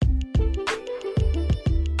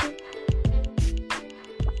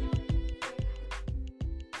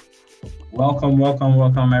Welcome,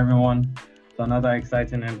 everyone, to another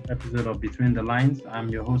exciting episode of Between the Lines. I'm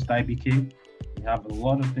your host, IBK. We have a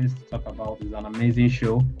lot of things to talk about. It's an amazing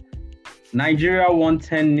show. Nigeria won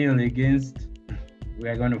 10-0 against, we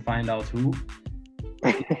are going to find out who.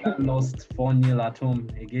 Lost 4-0 at home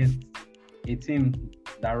against a team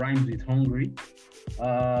that rhymes with Hungary.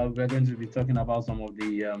 We're going to be talking about some of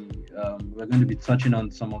the, we're going to be touching on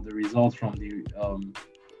some of the results from the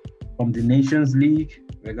Nations League.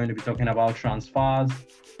 We're going to be talking about transfers.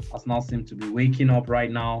 Arsenal seem to be waking up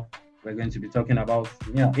right now. We're going to be talking about,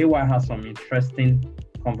 AY has some interesting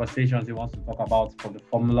conversations he wants to talk about for the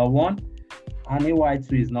Formula One. And AY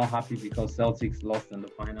too is not happy because Celtics lost in the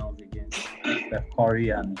finals against Steph Curry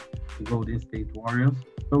and the Golden State Warriors.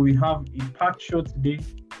 So we have a packed show today.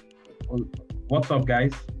 What's up,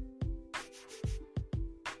 guys?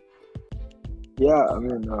 Yeah,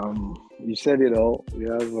 you said it all. We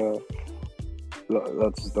have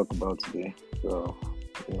lots to talk about today. So,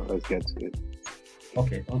 let's get to it.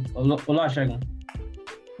 Okay. Oluwasegun.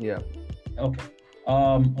 Yeah. Okay.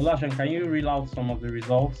 Oluwasegun, can you reel out some of the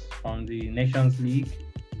results from the Nations League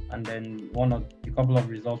and then a couple of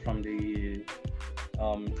results from the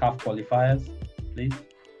CAF qualifiers, please?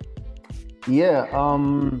 Yeah.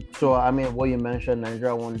 So what you mentioned,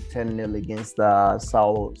 Nigeria won 10-0 against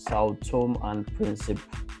Sao Tome and Principe.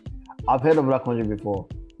 I've heard of that country before,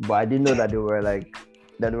 but I didn't know that they were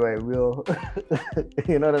real.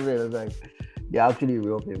 You know what I mean? It's like they're actually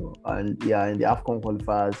real people. And yeah, in the AFCON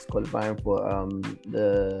qualifiers, qualifying for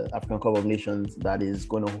the African Cup of Nations that is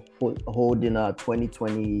going to hold in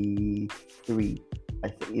 2023. I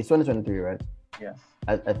think it's 2023, right? Yes.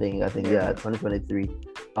 I think 2023. So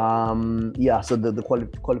the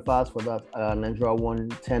qualifiers for that, Nigeria won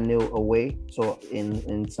 10-0 away. So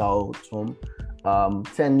in Sao Tome,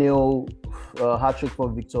 10-0 hat-trick for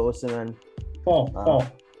Victor Osimhen.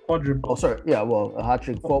 Quadruple. Oh, sorry. Yeah, well, a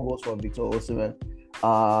hat-trick, 4 goals for Victor Osimhen.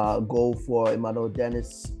 Goal for Emmanuel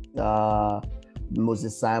Dennis,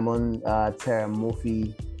 Moses Simon, Terry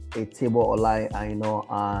Murphy, Table Olai Aino,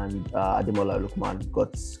 and Ademola Lookman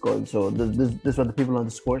got scored. So this were the people on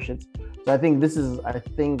the score sheet. So I think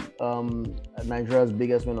Nigeria's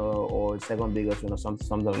biggest win or second biggest win or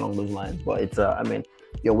something along those lines. But it's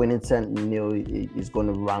you're winning 10-0 is going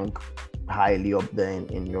to rank highly up there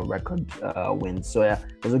in your record wins. So yeah,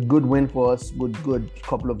 it was a good win for us. Good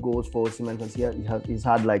couple of goals for Osimhen because he's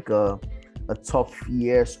had like a tough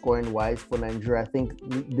year scoring wise for Nigeria. I think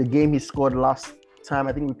the game he scored last time,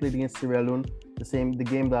 I think we played against Sierra Leone, the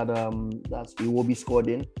game that Iwobi scored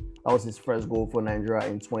in. That was his first goal for Nigeria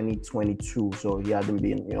in 2022. So he hadn't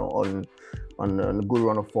been, on a good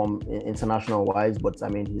run of form international wise. But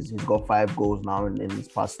he's got 5 goals now in his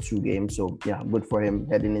past 2 games. So yeah, good for him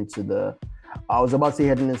heading into the. I was about to say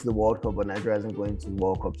heading into the World Cup, but Nigeria isn't going to the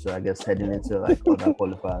World Cup. So I guess heading into like other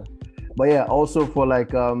qualifiers. But yeah, also for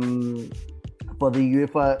for the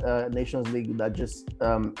UEFA Nations League that just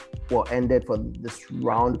ended for this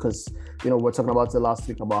round, because we're talking about it last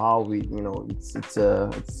week about how we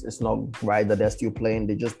it's not right that they're still playing.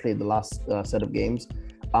 They just played the last set of games,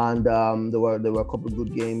 and there were a couple of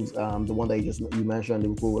good games. The one that you mentioned,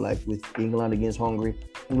 Liverpool, like with England against Hungary.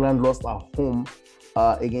 England lost at home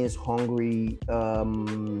against Hungary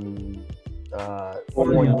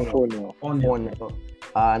 4-0.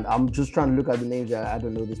 And I'm just trying to look at the names. I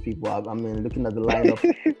don't know these people. Looking at the lineup.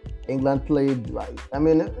 England played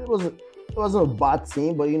it wasn't a bad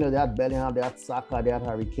team, but they had Bellingham, they had Saka, they had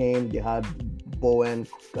Harry Kane, they had Bowen,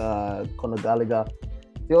 Conor Gallagher.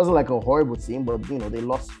 It wasn't like a horrible team, but they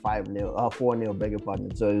lost 4-0, beg your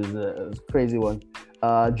pardon. So it was a crazy one.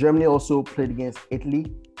 Germany also played against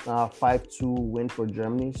Italy, 5-2 win for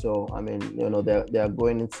Germany. So they're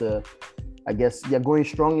going into. I guess they're going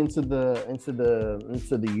strong into the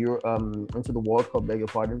World Cup. Beg your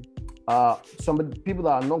pardon. Some of the people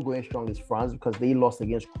that are not going strong is France because they lost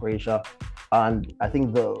against Croatia, and I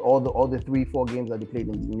think all the 3-4 games that they played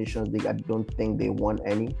in the Nations League, I don't think they won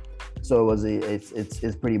any. So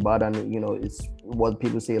it's pretty bad, and it's what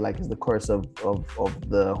people say like is the curse of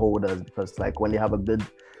the holders, because like when they have a good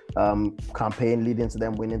campaign leading to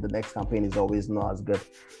them winning, the next campaign is always not as good.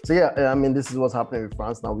 So yeah, this is what's happening with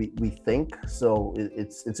France now. We think so.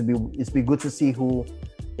 It's be good to see who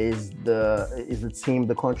is the team,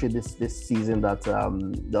 the country this season that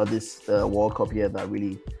this World Cup year that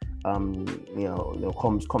really comes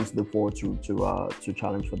to the fore to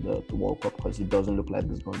challenge for the World Cup, because it doesn't look like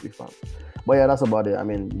there's going to be fun. But yeah, that's about it.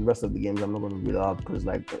 The rest of the games I'm not going to read out because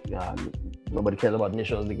nobody cares about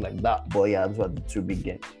Nations League like that. But yeah, those are the 2 big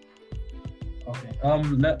games. Okay.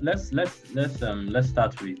 Let's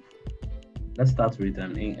start with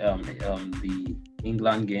the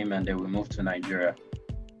England game, and then we moved to Nigeria.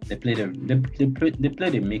 They played a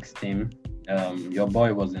mixed team. Your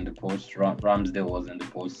boy was in the post, Ramsdale was in the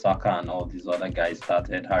post, Saka and all these other guys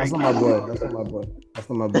started. That's not my boy. That's not my boy. That's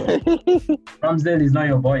not my boy. Ramsdale is not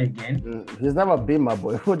your boy again. He's never been my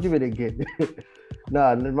boy. What do you mean again?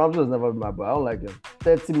 Nah, Ramsdale's never been my boy. I don't like him.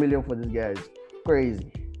 30 million for this guy is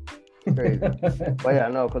crazy. But yeah,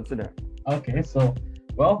 no, consider. Okay, so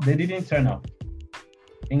they didn't turn up.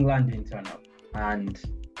 England didn't turn up, and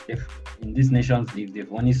if in this Nations League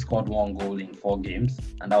they've only scored 1 goal in 4 games,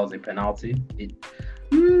 and that was a penalty.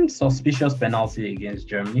 Suspicious penalty against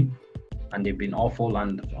Germany, and they've been awful.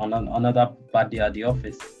 And on another bad day at the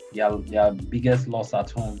office, their biggest loss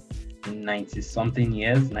at home in 90-something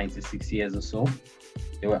years, 96 years or so.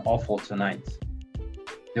 They were awful tonight.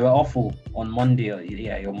 They were awful on Monday,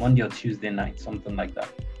 your Monday or Tuesday night, something like that.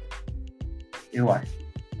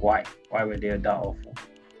 Why were they that awful?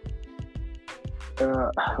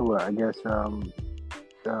 Well, I guess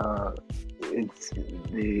it's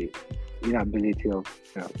the inability of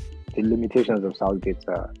the limitations of Southgate.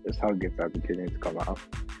 The Southgate are beginning to come out.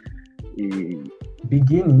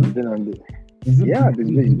 Beginning?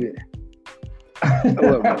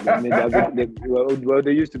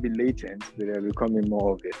 They used to be latent, but they're becoming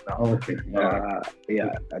more obvious now. Okay.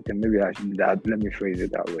 I think maybe I should let me phrase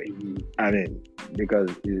it that way. Mm-hmm. I mean, because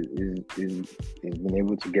he's been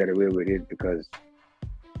able to get away with it because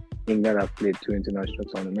England have played 2 international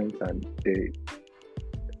tournaments and they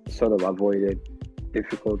sort of avoided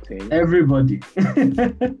difficult teams. Everybody.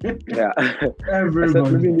 Yeah.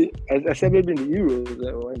 Everybody. Except maybe in the Euros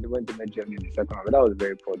when they met Germany in the second half, but that was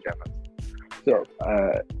very poor Germans. So,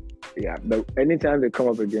 but anytime they come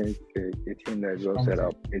up against a team that is well set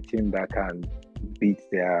up, a team that can beat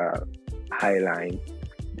their high line,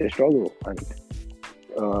 they struggle. And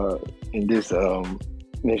in this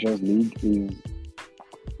Nations League,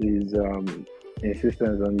 his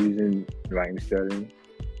insistence on using Raheem Sterling,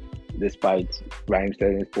 despite Raheem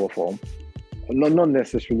Sterling's poor form, not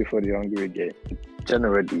necessarily for the Hungary game,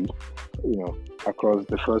 generally, across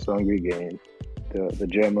the first Hungary game, the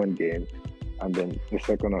German game, and then the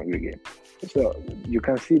second Hungary game. So you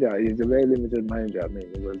can see that he's a very limited manager. I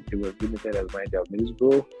mean, he was limited as manager of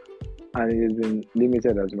Middlesbrough, and he has been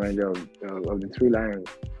limited as manager of the Three Lions.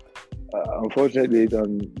 Unfortunately,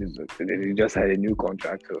 they just had a new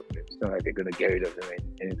contract, so it's not like they're going to get rid of him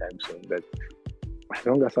anytime soon. But as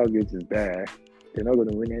long as Southgate is there, they're not going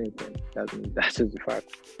to win anything. That's just the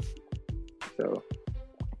fact. So,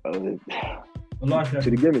 to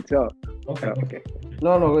the game itself. Okay.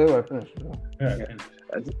 No, wait, finish. Yeah.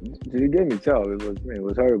 To the game itself, it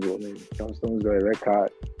was horrible. I mean, John Stones got a red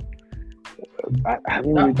card.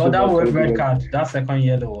 That red card, that second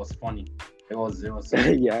yellow was funny. It was. Yeah, it was.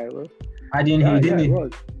 It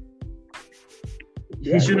was.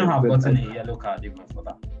 He shouldn't have gotten a yellow card even for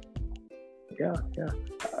that. Yeah.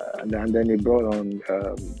 And then he brought on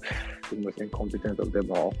the most incompetent of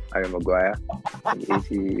them all, Harry Maguire,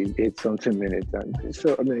 88-something minutes. And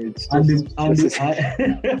so, I mean, it's just...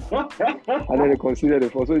 and then they considered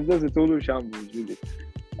it for... So it's just a total shambles, really.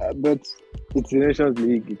 But it's the Nations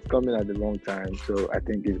League. It's coming at the wrong time. So I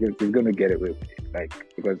think he's going to get away with it.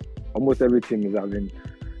 Because almost every team is having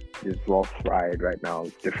this rough ride right now.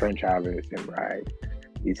 The French are having the same ride.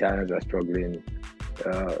 The Italians are struggling.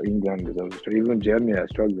 England is also struggling. Even Germany are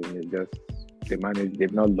struggling. It's just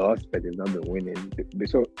they've not lost, but they've not been winning.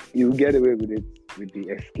 So you get away with it with the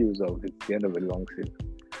excuse of it's the end of a long season.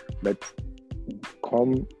 But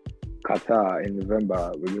come Qatar in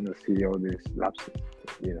November, we're going to see all these lapses,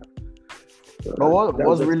 So but what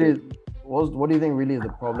do you think really is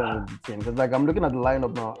the problem with the team? Because I'm looking at the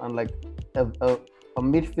lineup now, and a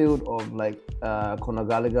midfield of Conor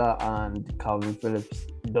Gallagher and Calvin Phillips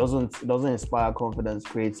doesn't inspire confidence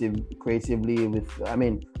creatively.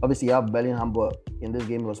 Obviously you have Bellingham, but in this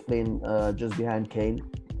game he was playing just behind Kane.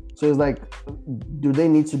 So it's do they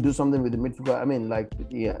need to do something with the midfield?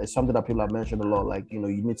 It's something that people have mentioned a lot. You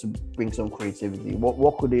need to bring some creativity.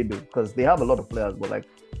 What could they do? Because they have a lot of players, but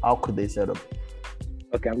how could they set up?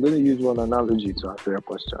 Okay, I'm going to use one analogy to answer your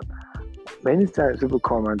question. Many times people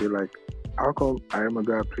come and they're like, how come Harry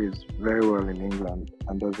Maguire plays very well in England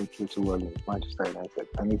and doesn't play too well in Manchester United?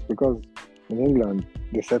 And it's because in England,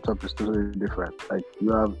 the setup is totally different.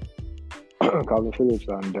 You have Calvin Phillips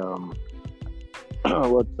and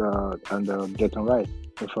Declan Rice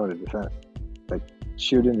in front of the defense,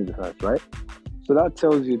 shielding the defense, right? So that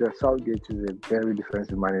tells you that Southgate is a very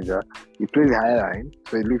defensive manager. He plays high line,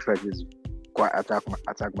 so it looks like he's quite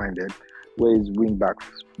attack-minded, where his wing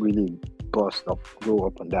backs really burst up, go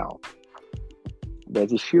up and down. But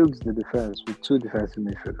he shields the defense with 2 defensive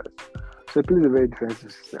midfielders. So he plays a very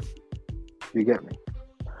defensive system. You get me?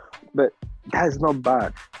 But that's not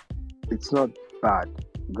bad. It's not bad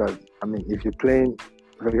because I mean, if you're playing,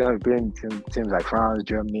 for example, playing teams like France,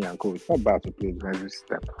 Germany, and co, it's not bad to play a defensive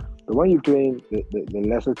system. But when you're playing the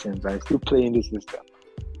lesser teams and still playing the system,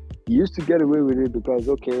 you used to get away with it because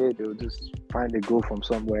okay, they'll just find a goal from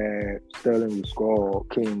somewhere. Sterling would score,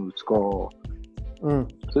 Kane would score.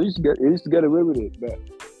 So you used to get away with it. But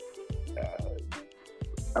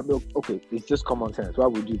I mean, okay, it's just common sense. Why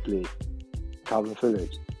would you play Calvin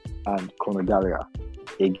Phillips and Conor Gallagher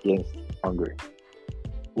against Hungary?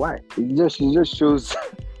 Why? It just shows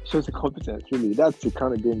the competence. Really, that's the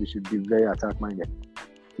kind of game you should be very attack minded.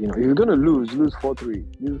 You know, if you're gonna lose 4-3,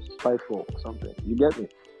 lose 5-4, something. You get me?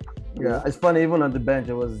 Yeah, it's funny. Even on the bench,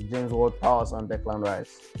 it was James Ward-Prowse and Declan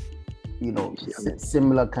Rice. You know,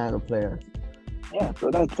 similar kind of players. Yeah, so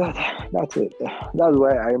that's it. That's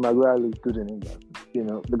why Harry Maguire looks good in England. You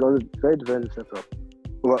know, because it's very defensive setup.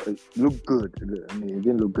 Well, it looked good. I mean, it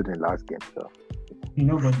didn't look good in the last game. So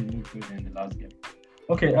nobody looked good in the last game.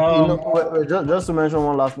 Okay. Just to mention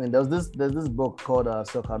one last thing. There's this book called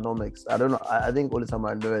Soccernomics. I don't know. I think Olisa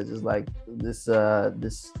might know it. It's like this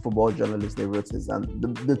football journalist, they wrote this, and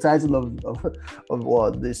the title of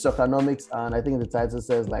what the Soccernomics, and I think the title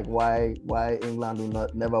says like why England will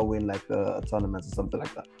never win like a tournament or something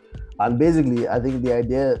like that. And basically, I think the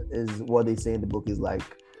idea is what they say in the book is like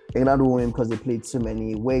England will win because they played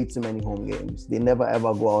way too many home games. They never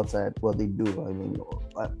ever go outside. Well, they do. I mean,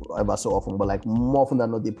 ever so often, but like more often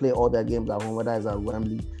than not, they play all their games at home. Whether it's at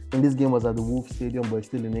Wembley, and this game was at the Wolves Stadium, but it's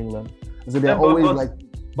still in England. So they're always like.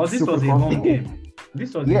 But this was a home game.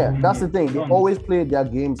 That's the thing. They always play their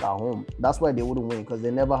games at home. That's why they wouldn't win because they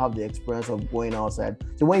never have the experience of going outside.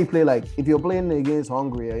 So when you play, like if you're playing against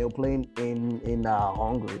Hungary or you're playing in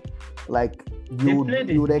Hungary, like you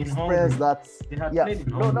would experience that.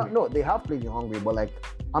 No, they have played in Hungary, but like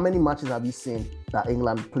how many matches have you seen that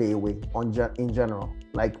England play away in general?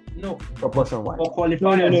 Like no proportion wise. For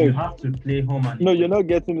qualifiers, you have to play home and you're not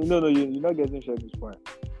getting Shaggy's point.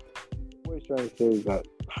 What he's trying to say is that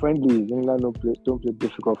friendlies, England don't play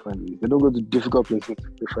difficult friendlies. They don't go to difficult places to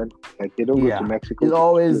play friendlies. Like they don't go to Mexico. It's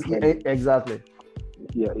always exactly.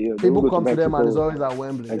 Yeah. People come to them and it's always at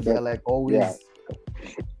Wembley. Exactly. They're like always.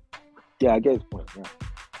 Yeah, I get his point. Yeah.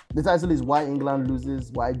 The title is Why England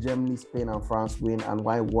Loses, Why Germany, Spain, and France Win, and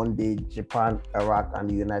Why One Day Japan, Iraq, and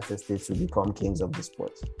the United States will become kings of the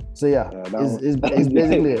sport. So it's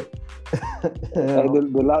basically it.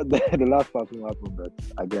 The last part won't happen, but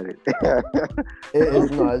I get it.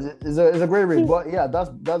 It's a great read, but yeah, that's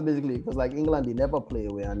basically because like England, they never play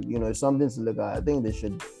away, and you know it's something to look at. I think they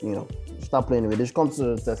should start playing away. They should come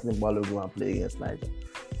to Testing Balogun and play against Niger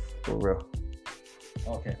for real.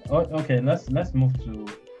 Okay.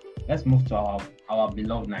 Let's move to our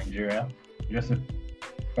beloved Nigeria. Joseph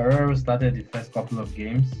Ferrero started the first couple of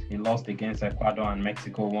games. He lost against Ecuador and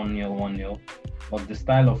Mexico 1-0. But the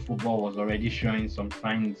style of football was already showing some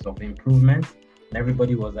signs of improvement. And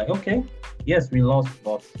everybody was like, okay, yes, we lost,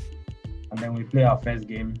 and then we play our first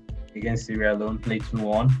game against Sierra Leone, play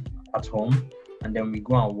 2-1 at home, and then we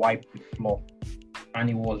go and wipe the floor. And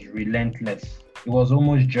it was relentless. It was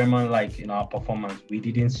almost German-like in our performance. We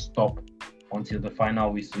didn't stop until the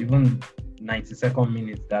final whistle. Even 92nd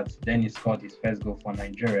minute that Dennis scored his first goal for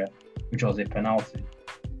Nigeria, which was a penalty.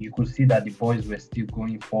 You could see that the boys were still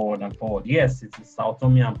going forward and forward. Yes, it's a Sao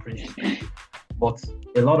Tome Principe, but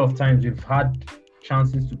a lot of times we've had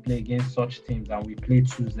chances to play against such teams and we play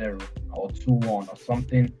 2-0 or 2-1 or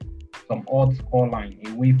something, some odd scoreline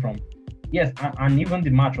away from. Yes, and even the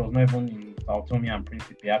match was not even in Sao Tome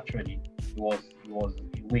Principe. Actually, it was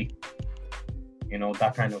away.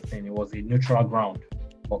 That kind of thing. It was a neutral ground,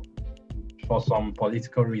 but for some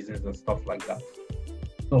political reasons and stuff like that.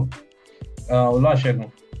 So,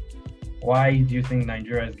 Oluwasegun, why do you think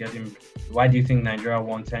Nigeria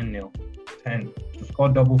won 10-0? 10 to score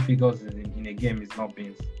double figures in a game is not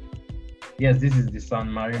beans. Yes, this is the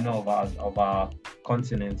San Marino of our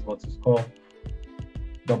continent, but to score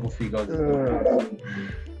double figures is not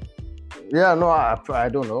beans. Yeah, no, I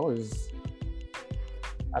don't know.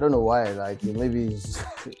 I don't know why. Like maybe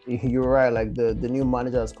you're right. Like the new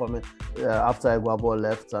manager is coming after Iguabo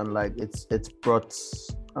left, and like it's brought.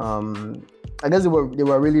 I guess they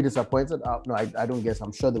were really disappointed. No, I don't guess.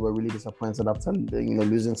 I'm sure they were really disappointed after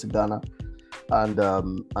losing to Ghana, and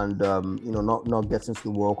not getting to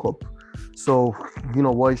the World Cup. So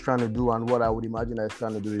what he's trying to do, and what I would imagine that he's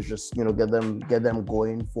trying to do is just get them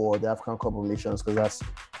going for the African Cup of Nations, because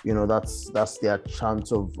that's their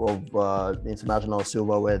chance of international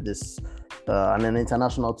silverware this and an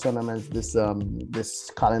international tournament this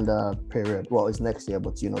calendar period. Well, it's next year,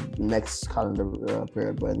 but next calendar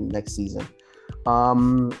period, but next season. I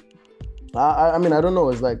mean, I don't know.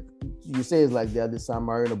 It's like you say, it's like they're the San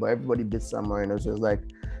Marino, but everybody beats San Marino. So it's like,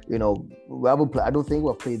 we haven't played. I don't think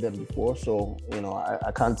we've played them before, so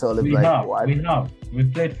I can't tell if we have.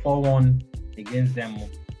 We've played 4-1 against them.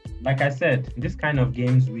 Like I said, in this kind of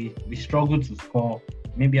games, we struggle to score.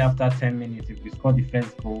 Maybe after 10 minutes, if we score the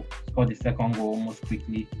first goal, score the second goal almost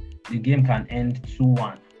quickly, the game can end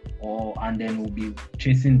 2-1, and then we'll be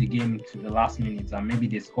chasing the game to the last minutes, and maybe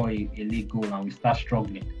they score a late goal and we start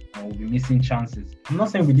struggling, and we'll be missing chances. I'm not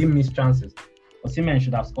saying we didn't miss chances. Osimhen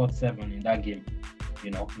should have scored 7 in that game,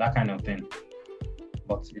 that kind of thing.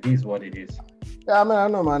 But it is what it is. Yeah, I mean, I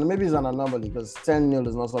don't know, man. Maybe it's an anomaly because 10-0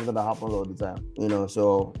 is not something that happens all the time,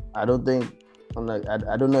 so I don't think.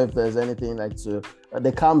 I don't know if there's anything like to.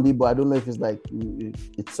 There can be, but I don't know if it's like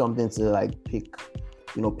it's something to like pick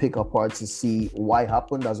apart to see why it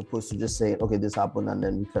happened, as opposed to just saying, okay, this happened, and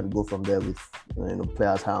then we can go from there with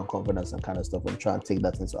players high on confidence and kind of stuff, and try and take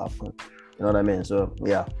that into account. You know what I mean? So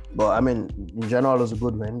yeah, but I mean, in general, it was a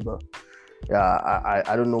good win, but yeah,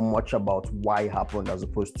 I don't know much about why it happened as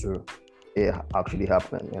opposed to it actually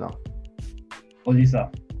happening. Olisa,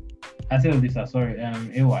 I said Olisa. Sorry,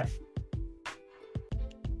 AY.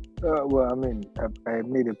 Well, I mean, I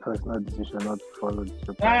made a personal decision not to follow the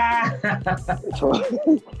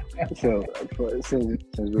so since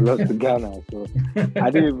we lost to Ghana, so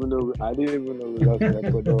I didn't even know we lost to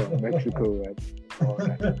Ecuador and Mexico, right?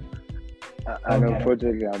 And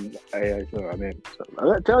unfortunately,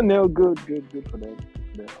 tell Neil, good for them.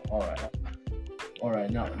 All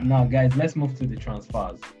right. Now, guys, let's move to the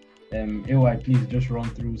transfers. AY, please just run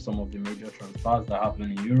through some of the major transfers that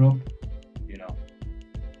happened in Europe.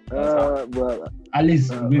 Well, at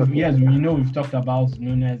least we've talked about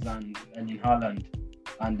Nunes and in Haaland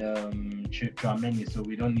and Tchouaméni, so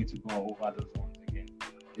we don't need to go over those ones again.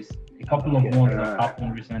 There's a couple of ones that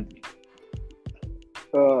happened recently.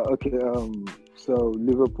 So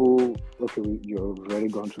Liverpool. Okay, you've already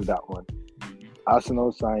gone through that one. Mm-hmm.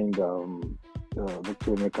 Arsenal signed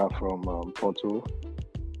Victor Meka from Porto.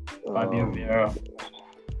 Fabio Vieira.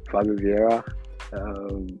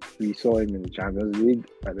 We saw him in the Champions League.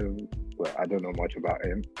 I don't know much about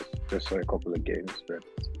him. Just saw a couple of games, but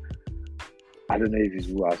I don't know if he's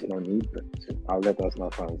who Arsenal need. But I'll let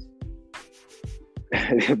Arsenal fans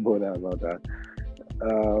bother about that.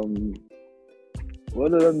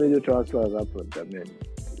 What other major transfers happened? I mean,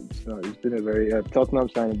 it's been a very Tottenham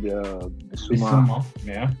signed Bissouma.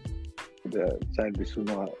 Yeah. Signed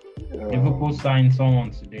Bissouma. Liverpool signed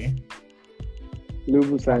someone today.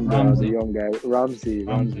 Liverpool signed the young guy Ramsey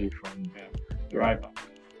from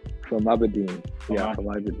Aberdeen. From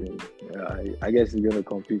Aberdeen. I guess he's going to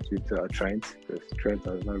compete with Trent, because Trent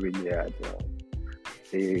has not really had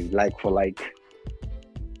a like-for-like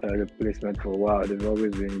replacement for a while. They've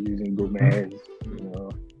always been using Gomez,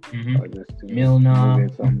 or just Milner.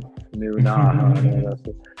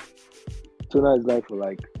 So now it's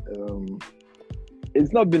like-for-like.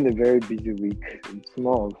 It's not been a very busy week. It's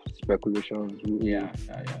more of speculations. Yeah.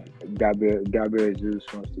 Gabriel Jesus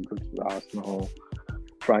wants to go to Arsenal.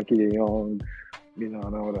 Frankie de Jong,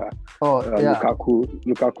 and all that.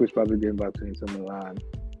 Lukaku is probably going back to Inter Milan.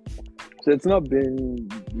 So we've not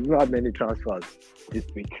had many transfers this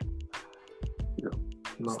week.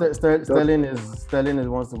 Sterling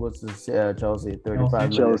wants to go to Chelsea.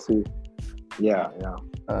 35 Chelsea. Yeah.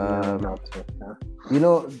 I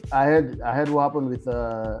heard what happened with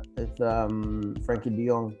Frankie de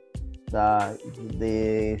Jong.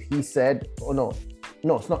 He said,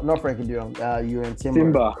 no, it's not Frankie de Jong. Jurgen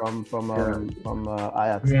Timber from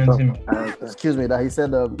Ajax. Excuse me. That he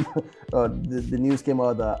said the news came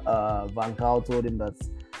out that Van Gaal told him that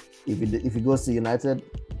if he goes to United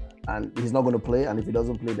and he's not going to play, and if he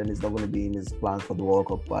doesn't play, then he's not going to be in his plans for the World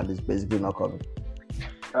Cup, and he's basically not coming.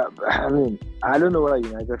 I mean, I don't know why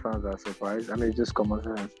United fans are surprised. I mean, it's just common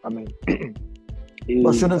sense. I mean,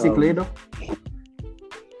 but shouldn't he play though?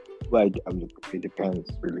 Well, it depends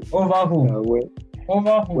really. Over who?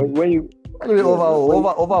 Over who? When you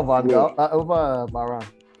over Van Gaal, over Varane.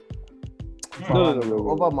 No.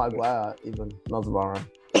 Over Maguire, even not Varane.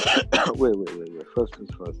 Wait. First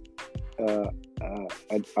things first.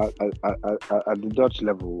 At the Dutch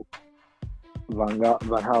level, Van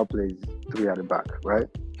Gaal plays 3 at the back, right?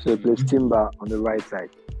 So he plays Timber on the right side.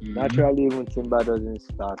 Mm-hmm. Naturally, even Timber doesn't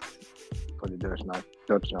start for the Dutch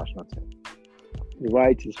national team. The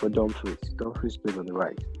right is for Dumfries. Dumfries plays on the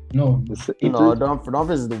right. No,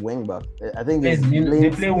 Dumfries is the wing back. I think they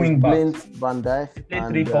play wing back. Van Dijk. They play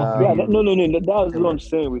and, 3-4-3. Yeah, no. That's what I'm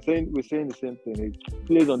saying. We're saying the same thing. It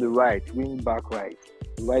plays on the right, wing back right,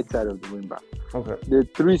 the right side of the wing back. Okay. The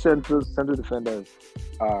three central defenders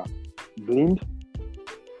are Blind,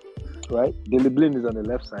 right? Daley Blind is on the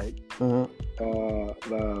left side. Van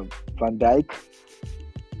Dijk,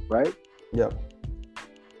 right? Yeah.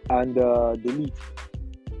 And Delete.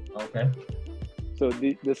 Okay. So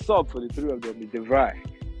the sub for the three of them is De Vrij.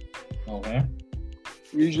 Okay.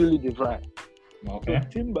 Usually De Vrij. Okay. So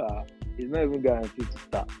Timber is not even guaranteed to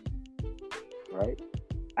start, right?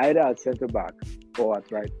 Either at centre back or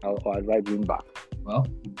at right wing back. Well,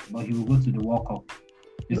 but he will go to the World Cup.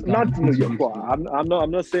 I'm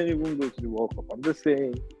not saying he won't go to the World Cup. I'm just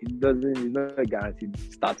saying he's not a guaranteed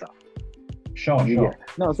starter. Sure.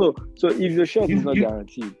 No, so if your shot is not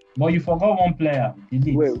guaranteed. But you forgot one player.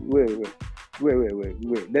 Wait.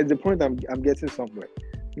 There's a point I'm getting somewhere.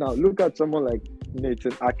 Now look at someone like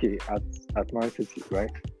Nathan Ake at Man City,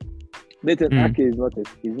 right? Nathan Ake is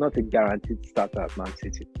not a guaranteed starter at Man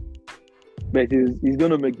City. But he's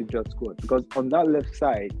going to make the just squad because on that left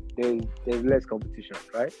side there's less competition,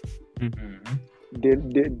 right? Daley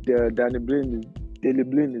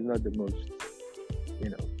Blind is not the most,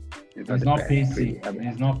 He's not pacey.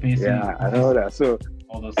 He's not pacey. Yeah, I know that. So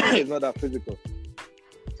it's not that physical.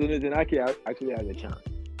 So Nathan Ake actually has a chance,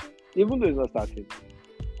 even though he's not starting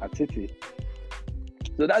at City.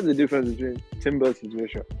 So that's the difference between Timber's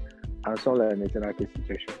situation and someone like Nathan Ake's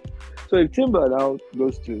situation. So if Timber now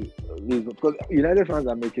goes to Lisbon, because United fans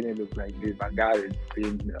are making it look like this Van Gaal is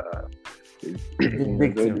being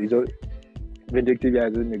vindictive,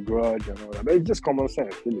 he's in a grudge and all that, but it's just common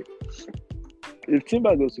sense, really. If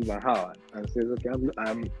Timber goes to Van Gaal and says, "Okay,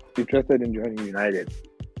 I'm interested in joining United,"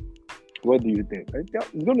 what do you think?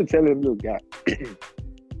 He's going to tell him, "Look, yeah,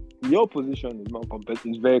 your position is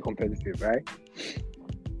is very competitive, right?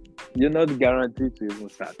 You're not guaranteed to even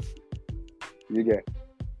start. You get."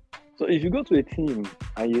 So if you go to a team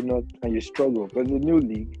and you struggle, because the new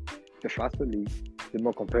league, the faster league, the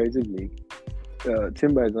more competitive league,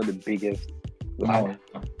 Timber is not the biggest. No.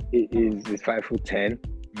 He's 5'10".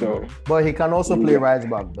 So, but he can also play right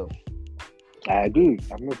back though. I agree.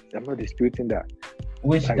 I'm not disputing that.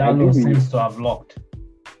 Which Dallo seems to have locked.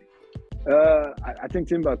 I think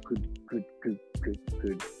Timber could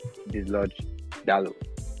dislodge Dallo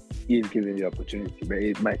if given the opportunity, but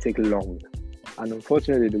it might take long. And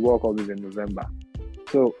unfortunately, the World Cup is in November.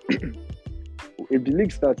 So if the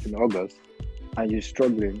league starts in August and you're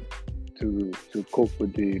struggling to cope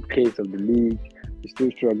with the pace of the league, you're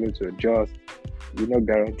still struggling to adjust, you're not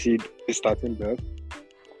guaranteed a starting berth,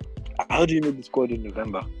 how do you make the squad in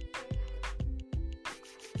November?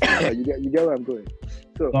 You get where I'm going.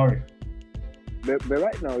 So, sorry. But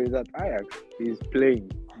right now, is that Ajax is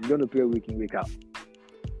playing. He's going to play week in, week out.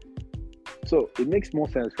 So it makes more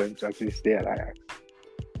sense for him to actually stay at Ajax,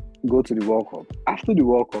 go to the World Cup. After the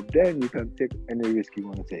World Cup, then you can take any risk you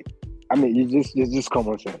want to take. I mean, it's just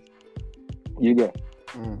common sense. You get.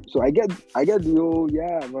 So I get the whole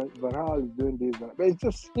Van Gaal is doing this, but it's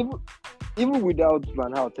just even without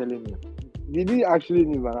Van Gaal telling him, did he actually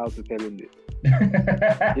need Van Gaal to tell him this?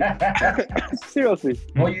 Seriously.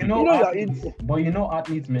 But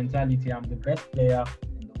athletes mentality. I'm the best player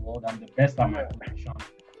in the world. I'm the best at my position.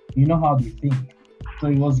 You know how they think. So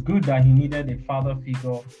it was good that he needed a father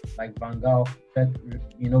figure like Van Gaal. That,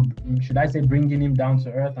 should I say, bringing him down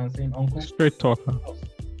to earth and saying, "Uncle, straight talker,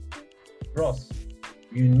 Ross,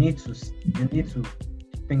 you need to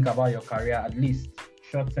think about your career at least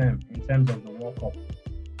short term in terms of the World Cup."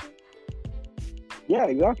 Yeah,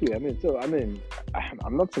 exactly.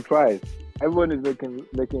 I'm not surprised. Everyone is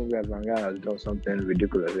making that Van Gaal has done something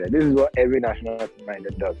ridiculous. This is what every national team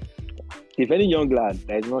minded does. If any young lad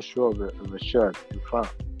that is not sure of a shirt in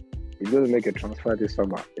France is going to make a transfer this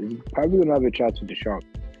summer, he's probably going to have a chat with Deschamps.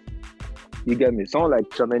 You get me? Someone like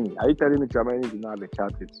Tchouaméni. Are you telling me Tchouaméni did not have a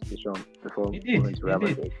chat with Deschamps before going to Real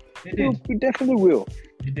Madrid? He definitely will.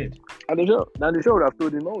 He did. And Deschamps would have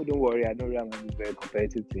told him, "Oh, don't worry, I know Real Madrid is a very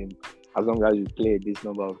competitive team. As long as you play this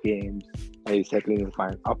number of games and you're settling in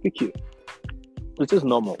fine, I'll pick you." It's just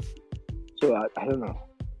normal. So I don't know.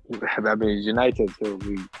 I mean, it's United, so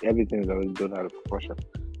everything is always done out of proportion.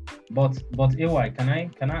 But AY, can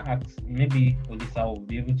I ask? Maybe Olisa will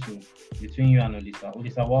be able to, between you and Olisa.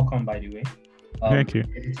 Olisa, welcome, by the way. Thank you.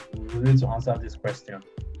 We need to answer this question.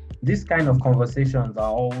 These kind of conversations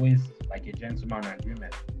are always like a gentleman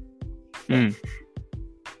agreement, and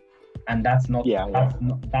that's not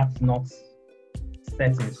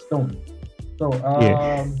set in stone. So,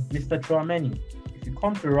 Mr. Tchouaméni, if you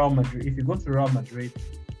go to Real Madrid,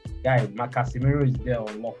 guy, Casemiro is there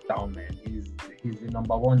on lockdown, man. He's the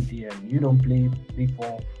number one DM. You don't play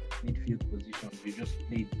 3-4 midfield positions. You just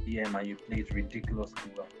play DM and you play it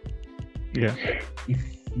ridiculously well. Yeah. If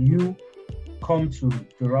you come to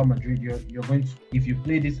Real Madrid, you're going to, if you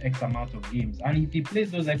play this X amount of games, and if he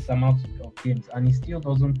plays those X amount of games and he still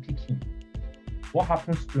doesn't pick him, what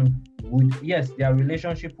happens to yes, their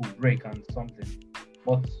relationship will break and something,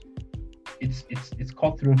 but it's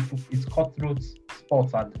cutthroat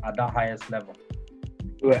sports at that highest level.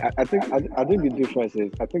 Well, I think the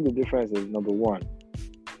difference is number one,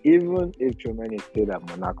 even if Tchouaméni stayed at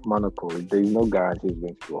Monaco, there is no guarantee he's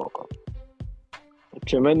going to World Cup.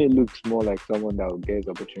 Tchouaméni looks more like someone that will get his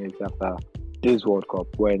opportunity after this World Cup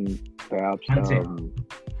when perhaps Hunting.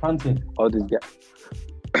 all these guys.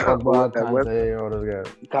 Kante, all those guys.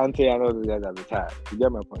 Kante and all those guys are retired. You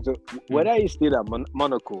get my point. So whether he stayed at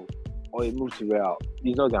Monaco or he moved to Real,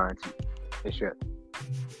 he's not guaranteed. For sure.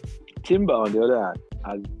 Timber, on the other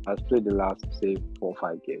hand, has played the last, say, 4 or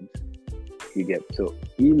 5 games. You get, so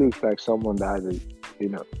he looks like someone that has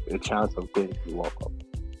a chance of going to the World Cup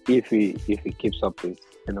if he keeps up his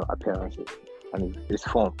appearances and his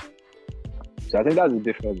form. So I think that's the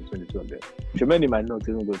difference between the two of them. Tchouaméni might not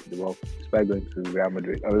even go to the World Cup despite going to Real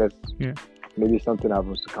Madrid unless maybe something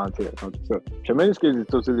happens to Kante or something. So Tchouaméni's case is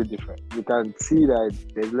totally different. You can see that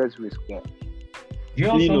there's less risk there. Do you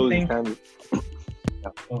also think?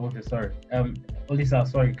 Oh, okay, sorry. Olisa,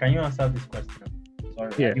 sorry, can you answer this question?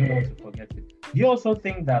 Sorry, I didn't want to forget it. Do you also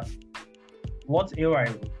think that what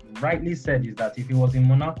Aaron rightly said is that if he was in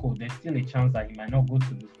Monaco, there's still a chance that he might not go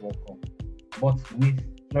to this World Cup? But with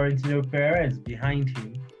Florentino Perez behind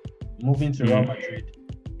him, moving to Real Madrid,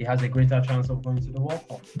 he has a greater chance of going to the World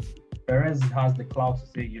Cup. Perez has the clout to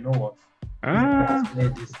say, you know what?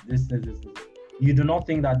 This. You do not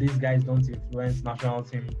think that these guys don't influence national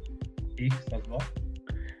team picks as well?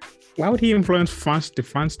 Why would he influence the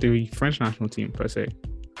French national team per se?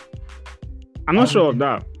 I'm not sure of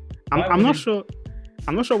that. I'm not sure.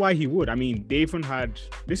 I'm not sure why he would. I mean, they even had,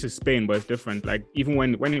 this is Spain, but it's different. Like even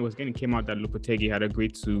when it came out that Lopetegui had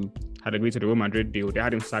agreed to the Real Madrid deal, they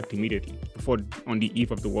had him sacked immediately on the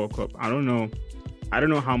eve of the World Cup. I don't know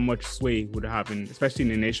how much sway he would have, especially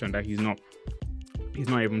in a nation that he's not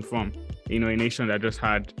even from. A nation that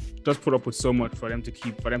just put up with so much for them to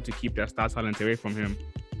keep their star talent away from him.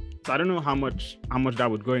 So I don't know how much that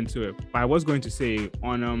would go into it. But I was going to say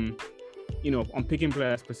on picking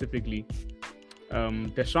players specifically,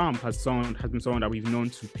 Deschamps has been someone that we've known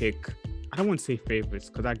to pick. I don't want to say favorites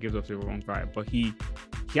because that gives us the wrong vibe, but he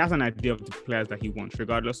has an idea of the players that he wants,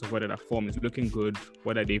 regardless of whether that form is looking good,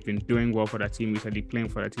 whether they've been doing well for that team recently, playing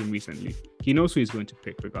for that team recently. He knows who he's going to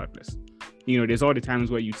pick regardless. There's all the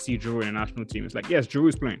times where you see Giroud in a national team. It's like, yes, Giroud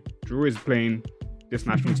is playing this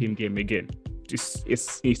national team game again.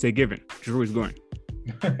 It's a given. Giroud is going.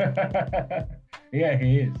 Yeah,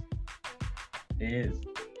 he is.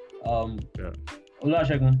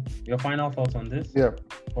 Oluwasegun, your final thoughts on this? Yeah.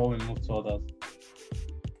 Before we move to others.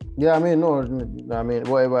 Yeah,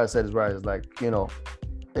 whatever I said is right. It's like,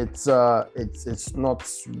 it's not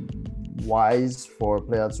wise for a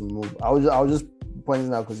player to move. I was just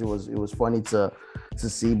pointing out because it was funny to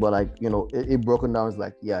see, but like, it broken down is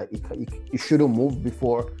like, yeah, it shouldn't move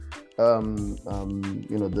before the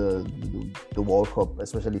World Cup,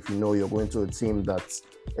 especially if you're going to a team that's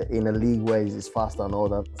in a league where it's faster and all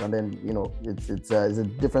that, and then it's a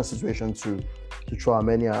different situation to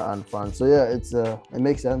Tchouaméni and France. So yeah, it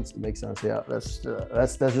makes sense. Yeah, let's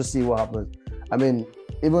just see what happens. I mean,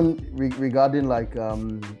 even regarding like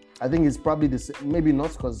I think it's probably the same, maybe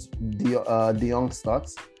not because De Jong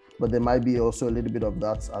starts, but there might be also a little bit of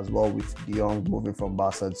that as well with De Jong moving from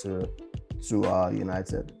Barca to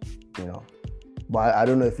United. But I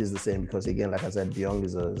don't know if it's the same because again, like I said, De Jong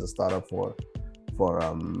is a starter for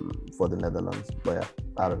the Netherlands. But yeah,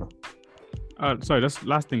 I don't know. Sorry, just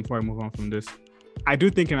last thing before I move on from this. I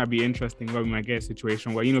do think it might be interesting where we might get a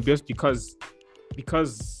situation where, just because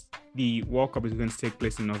the World Cup is going to take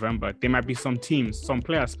place in November, there might be some teams, some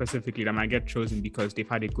players specifically that might get chosen because they've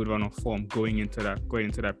had a good run of form going into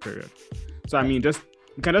that period. So I mean, you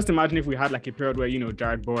can just imagine if we had like a period where,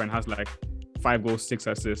 Jared Bowen has like 5 goals, 6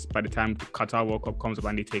 assists by the time the Qatar World Cup comes up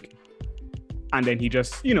and they take him. And then he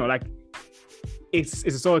just, it's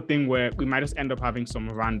a sort of thing where we might just end up having some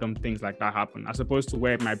random things like that happen, as opposed to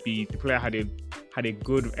where it might be the player had a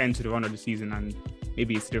good end to the run of the season and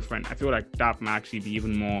maybe it's different. I feel like that might actually be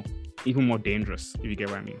even more dangerous, if you get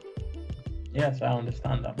what I mean. Yes, I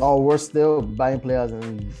understand that. Oh, we're still buying players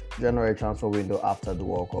in January transfer window after the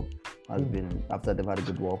World Cup after they've had a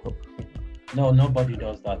good World Cup. No, nobody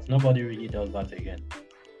does that. Nobody really does that again.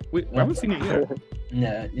 We haven't seen it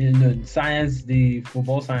yet. Yeah, science, the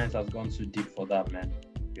football science has gone too deep for that, man.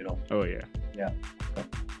 Oh yeah. Yeah.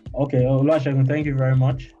 Okay, Oluwasegun, thank you very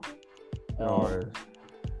much. So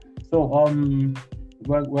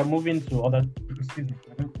we're moving to other. Excuse me.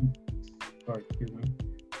 Sorry, excuse me.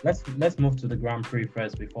 Let's move to the Grand Prix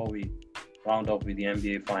first before we round up with the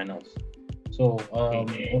NBA Finals. So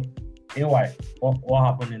AY, what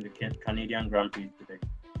happened in the Canadian Grand Prix today?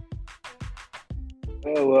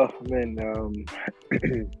 Oh well, I mean,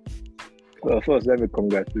 well, first let me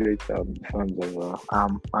congratulate fans of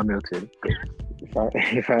Hamilton.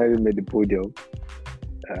 If I made the podium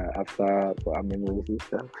after, what was it,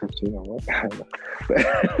 15 or what?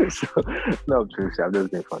 So, no, seriously, I'm just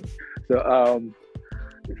being funny. So,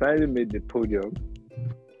 if I made the podium,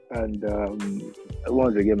 and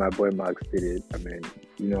once again, my boy Max did it. I mean,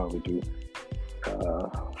 you know how we do,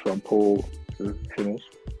 from pole to finish.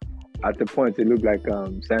 At the point, it looked like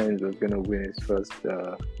Sainz was going to win his first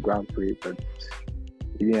Grand Prix, but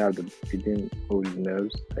he didn't hold his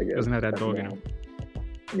nerves, I guess. Doesn't have that dog in him.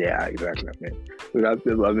 Yeah, exactly. I mean, it would have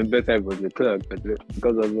been better if it was Leclerc, but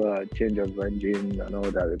because of change of engine and all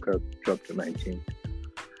that, Leclerc dropped to 19.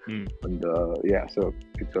 And so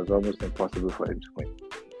it was almost impossible for him to win.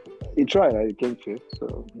 He tried, he came fifth,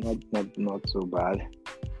 so not so bad.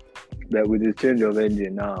 But with the change of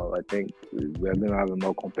engine now, I think we're going to have a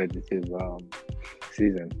more competitive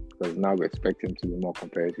season, because now we expect him to be more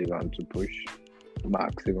competitive and to push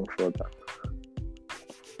Max even further.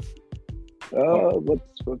 But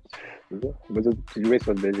the race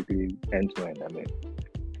was basically end to end. I mean,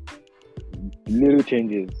 little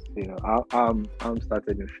changes. I'm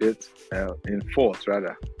started in fourth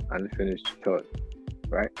rather, and finished third,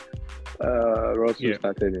 right? Russell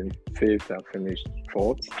started in fifth and finished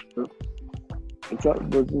fourth. So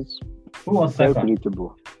who was very second?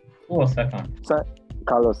 predictable. Who was second?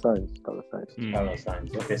 Carlos Sainz. Carlos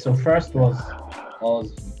Sainz. Okay, so first was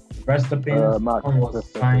Verstappen, second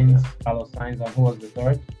was Sainz, Carlos Sainz, and who was the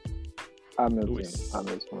third? Hamilton. Lewis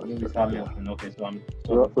Hamilton. Okay,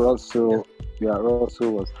 Russell. Yeah,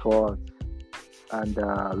 Russell was fourth, and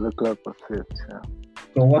Leclerc was fifth. Yeah.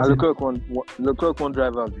 So what? Leclerc won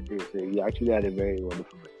driver of the day, so he actually had a very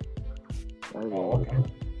wonderful race. Okay.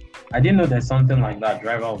 I didn't know there's something like that,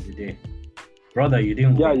 driver of the day. Brother, you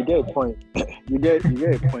didn't. Yeah, you get a point. you get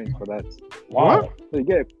a point for that. Wow. So you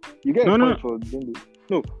get a point for doing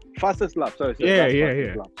the fastest lap. Sorry.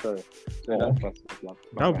 Yeah. Lap, sorry. So that's fastest lap.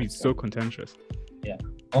 That would be so contentious. Yeah.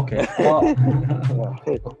 Okay.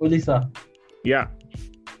 Olisa. Yeah.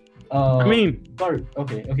 I mean, sorry.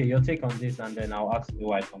 Okay. Your take on this, and then I'll ask you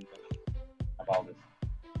why something about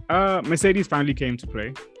this. Mercedes finally came to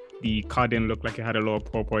play. The car didn't look like it had a lot of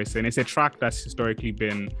porpoise, and it's a track that's historically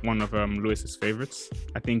been one of Lewis's favorites.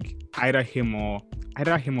 I think either him or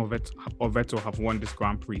Vettel have won this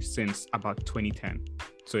Grand Prix since about 2010.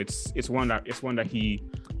 So it's one that he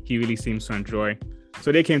really seems to enjoy.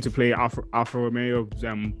 So they came to play. Alfa Romeo,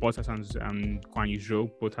 Bottas and Guan Yu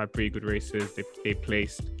Zhou both had pretty good races. They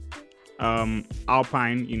placed.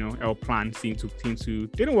 Alpine, El Plan seemed to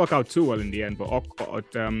didn't work out too well in the end, but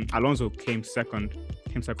Alonso came second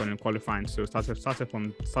in qualifying, so started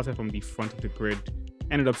from the front of the grid,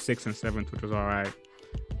 ended up 6th and 7th, which was all right,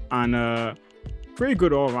 and pretty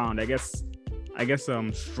good all around. I guess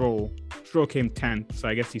Stroll came 10th, so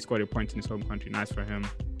I guess he scored a point in his home country. Nice for him.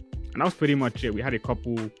 And that was pretty much it. We had a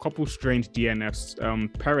couple strange DNFs.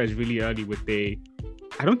 Perez really early with I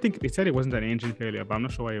don't think they said it wasn't an engine failure, but I'm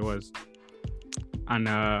not sure why it was. And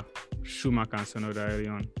Schumacher and Tsunoda early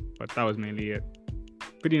on, but that was mainly it.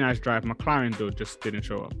 Pretty nice drive. McLaren though just didn't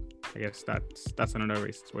show up. I guess that's another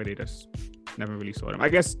race where they just never really saw them. I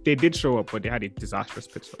guess they did show up, but they had a disastrous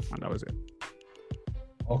pit stop, and that was it.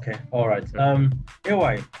 Okay, all right.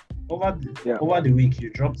 AY, over the week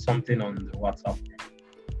you dropped something on the WhatsApp.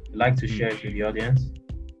 You'd like to share it with the audience?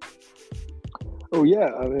 Oh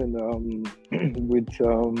yeah, I mean, with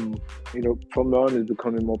Formula One is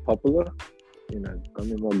becoming more popular.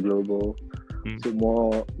 Becoming more global. So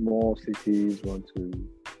more cities want to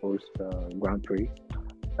host Grand Prix,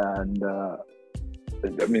 and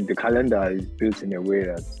the calendar is built in a way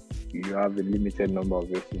that you have a limited number of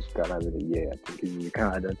races you can have in a year. I think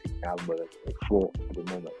I don't think you have more than 4 at the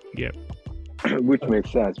moment. Yeah, which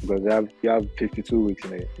makes sense because you have 52 weeks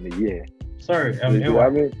in a year. Sorry, Sorry,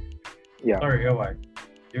 AY.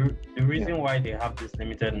 The reason why they have this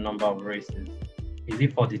limited number of races is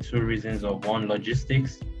it for the 2 reasons of one,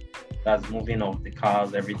 logistics, that's moving of the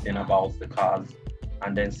cars, everything about the cars,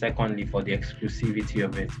 and then secondly for the exclusivity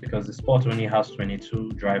of it, because the sport only has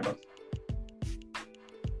 22 drivers.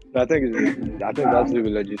 I think that's the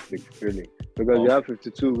logistics really. because you have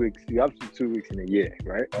 52 weeks. You have 52 weeks in a year,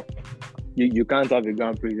 right? Okay. You can't have a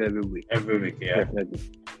Grand Prix every week. Every week, yeah. Definitely.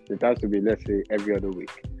 It has to be, let's say, every other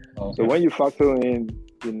week. Okay. So when you factor in,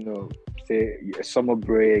 say a summer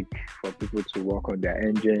break for people to work on their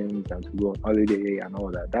engines and to go on holiday and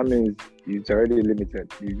all that, that means it's already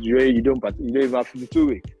limited. You don't even have 52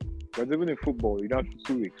 weeks. Because even in football, you don't have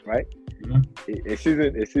 52 weeks, right? Mm-hmm.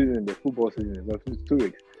 A season, the football season is not 52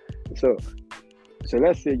 weeks. So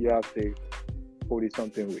let's say you have, say,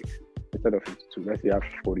 40-something weeks instead of 52. Let's say you have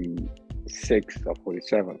 46 or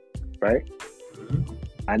 47, right? Mm-hmm.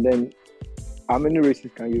 And then how many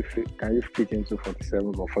races can you fit into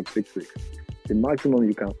 47 or 46 weeks? The maximum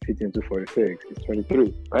you can fit into 46 is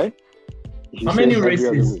 23, right? How many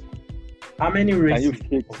races? How many races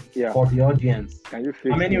can you fit, for the audience? Can you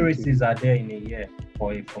fit how many races are there in a year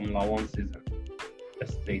for a Formula One season?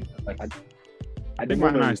 Let's say I think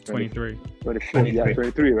right now it's 23.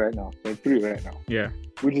 23 right now. 23 right now. Yeah.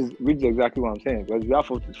 Which is exactly what I'm saying. Because we have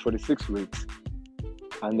 46 weeks.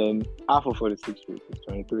 And then half of 46 weeks is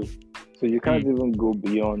 23. So you can't even go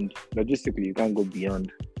beyond, logistically, you can't go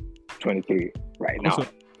beyond 23 right now.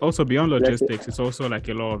 Also beyond logistics, it's also like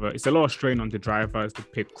a lot of strain on the drivers, the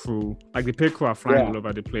pit crew. Like the pit crew are flying all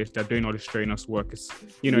over the place. They're doing all the strenuous work.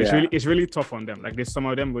 It's really tough on them. Like there's some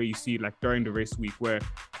of them where you see like during the race week where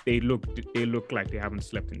they look like they haven't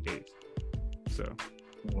slept in days. So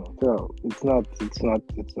it's not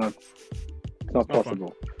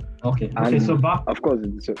possible. Okay. So back. Of course,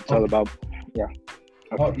 it's all about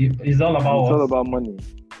Okay. It's all about It's all about money.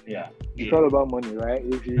 Yeah. It's all about money, right?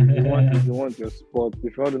 If you want your sport,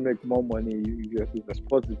 if you want to make more money, if the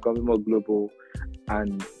sport is becoming more global,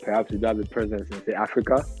 and perhaps you have a presence in, say,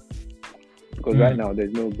 Africa, because right now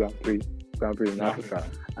there's no Grand Prix in Africa,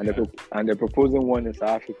 and they're proposing one in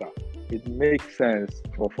South Africa. It makes sense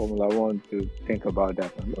for Formula One to think about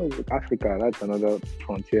that. And, Africa, that's another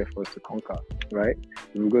frontier for us to conquer, right?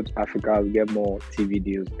 If we go to Africa, we get more TV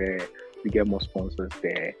deals there, we get more sponsors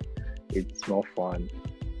there. It's more fun.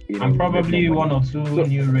 And probably one or two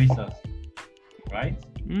new racers, right?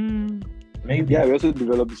 Maybe. Yeah, we also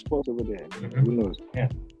develop the sport over there. Mm-hmm. Who knows?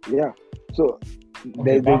 Yeah. So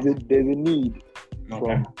there's a need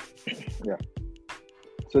from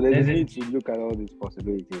So there's a need to look at all these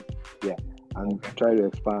possibilities, and try to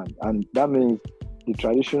expand. And that means the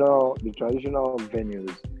traditional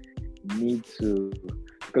venues need to,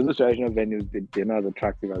 because those traditional venues they're not as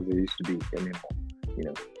attractive as they used to be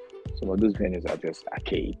anymore. Some of those venues are just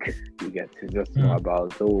archaic. You get it's just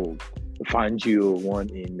about Fangio won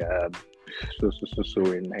in so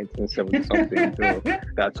in 1970 something. So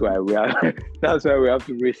that's why we have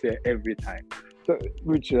to race there every time. So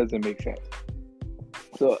which doesn't make sense.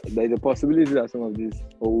 So there's a possibility that some of these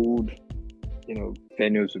old,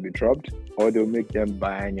 venues will be dropped, or they'll make them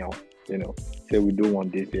biennial. Say we do one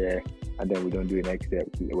this year, and then we don't do it next year.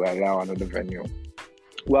 We allow another venue.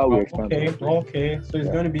 Well, we expand. Okay. So it's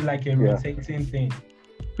going to be like a rotating thing.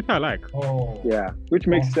 Which I like. Oh. Yeah, which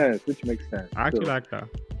makes sense. I actually like that.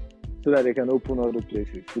 So that they can open other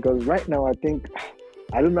places. Because right now, I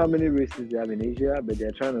don't know how many races they have in Asia, but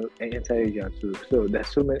they're trying to enter Asia too. So there's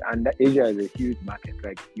so many, and Asia is a huge market.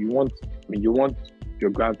 Like you want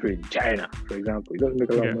your Grand Prix in China, for example. You don't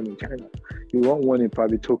make a lot of money in China. You want one in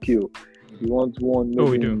probably Tokyo. You want one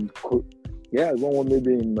maybe you want one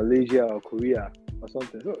maybe in Malaysia or Korea or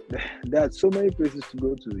something. So there are so many places to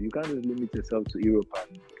go to. You can't just limit yourself to Europe.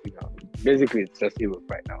 And, basically, it's just Europe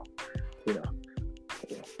right now. So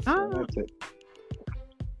that's it.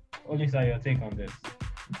 Olisa, your take on this?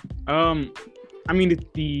 I mean,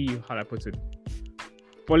 how do I put it?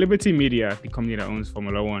 For Liberty Media, the company that owns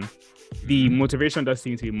Formula One, the motivation does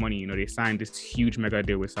seem to be money. They signed this huge mega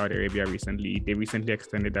deal with Saudi Arabia recently. They recently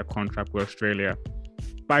extended their contract with Australia.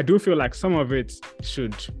 But I do feel like some of it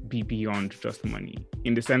should be beyond just money,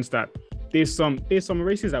 in the sense that there's some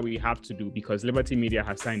races that we have to do because Liberty Media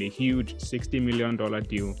has signed a huge $60 million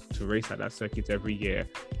deal to race at that circuit every year,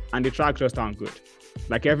 and the tracks just aren't good.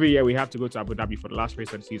 Like every year we have to go to Abu Dhabi for the last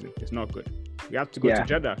race of the season. It's not good. We have to go to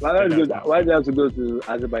Jeddah. Why do you have to go to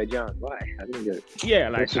Azerbaijan? Why? I didn't get it. Yeah,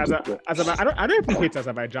 like I don't even hate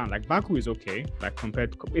Azerbaijan. Like Baku is okay. Like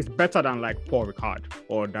it's better than like Paul Ricard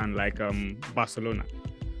or than like Barcelona.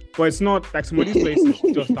 But it's not like some of these places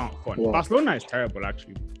just aren't fun. Yeah. Barcelona is terrible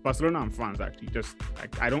actually. Barcelona and France actually just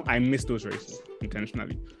like I miss those races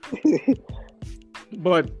intentionally.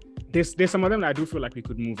 But there's some of them that I do feel like we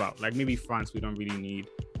could move out. Like maybe France we don't really need.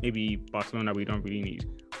 Maybe Barcelona we don't really need.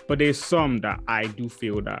 But there's some that I do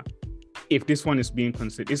feel that if this one is being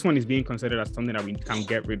considered as something that we can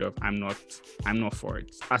get rid of, I'm not for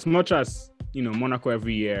it. As much as Monaco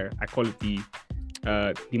every year, I call it the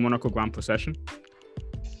the Monaco Grand Procession.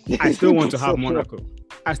 I still want to have Monaco.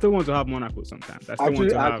 I still want to have Monaco sometimes. I actually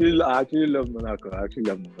love Monaco.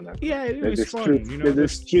 Yeah, there's it's fun. Street,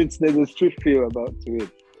 there's a street feel about to it.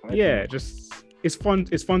 Yeah, just it's fun.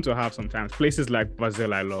 It's fun to have sometimes. Places like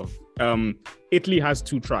Brazil, I love. Italy has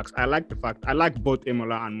 2 tracks. I like both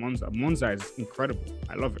Imola and Monza. Monza is incredible.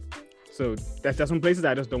 I love it. So there's some places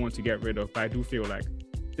I just don't want to get rid of, but I do feel like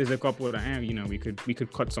there's a couple that we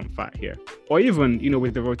could cut some fat here, or even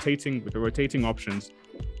with the rotating options.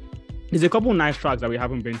 There's a couple nice tracks that we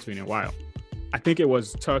haven't been to in a while. I think it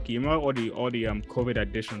was Turkey. Remember all the COVID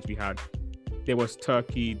additions we had? There was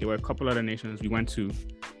Turkey. There were a couple other nations we went to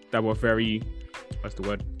that were very, what's the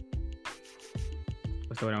word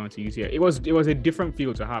I want to use here? It was a different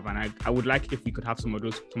feel to have, and I would like if we could have some of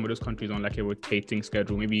those countries on like a rotating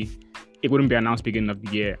schedule. Maybe it wouldn't be announced beginning of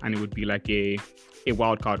the year, and it would be like a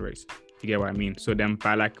wild card race. You get what I mean? So then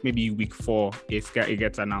by like maybe week 4, it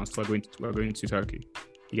gets announced we're going to Turkey.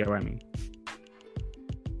 You get what I mean?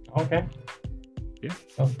 Okay. Yeah.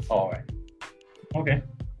 Oh, all right. Okay.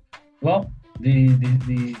 Well, the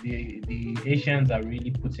Asians are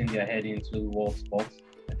really putting their head into world sports.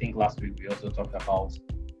 I think last week we also talked about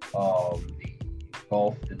the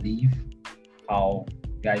golf, the leaf, how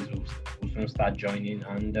guys will soon start joining,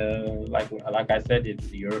 and like I said,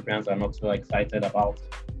 the Europeans are not so excited about.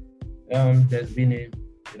 There's been a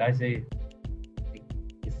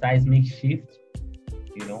seismic shift,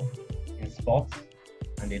 in sports,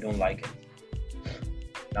 and they don't like it.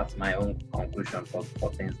 That's my own conclusion for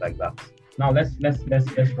things like that. Now let's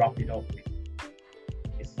wrap it up with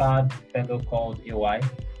a sad fellow called AY.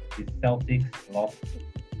 The Celtics lost.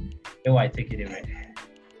 AY, take it away.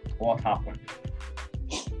 What happened?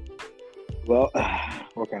 Well,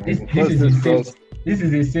 what can I say? This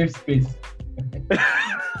is a safe space.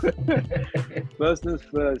 First things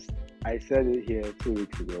first, I said it here 2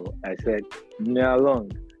 weeks ago. I said,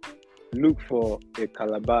 Nyalong, look for a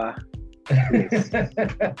Calabar place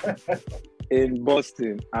in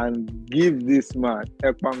Boston and give this man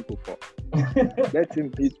Ekpankoko. Let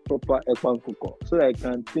him eat proper Ekpankoko so that I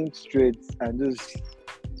can think straight and just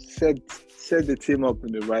set the team up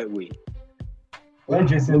in the right way. When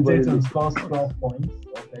Jason Tatum scores 12 points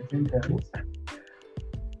or 13 points.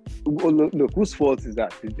 Look, whose fault is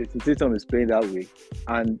that? Jason Tatum is playing that way,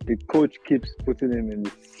 and the coach keeps putting him in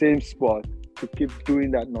the same spot to keep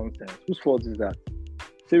doing that nonsense. Whose fault is that?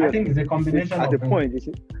 Seriously, I think it's a combination at the point.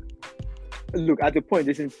 At the point,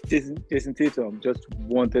 Jason Tatum just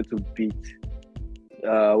wanted to beat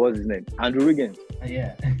what's his name, Andrew Wiggins.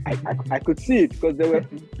 Yeah, I could see it because there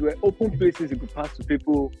were open places he could pass to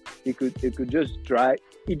people. He could just try.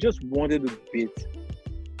 He just wanted to beat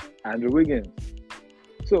Andrew Wiggins.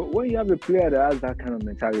 So when you have a player that has that kind of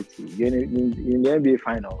mentality, in the NBA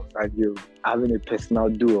finals, like you're having a personal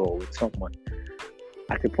duel with someone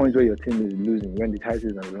at a point where your team is losing, when the title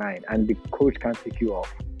is on the line, and the coach can't take you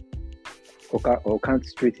off or can't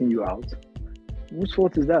straighten you out, whose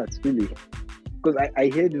fault is that, really? Because I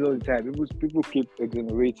hear this all the time. People keep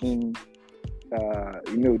exonerating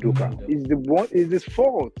Udoka. It's his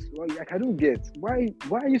fault. Like, I don't get why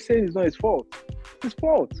are you saying it's not his fault? It's his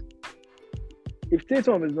fault. If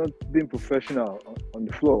Tatum is not being professional on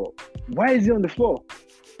the floor, why is he on the floor?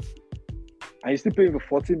 And you still playing for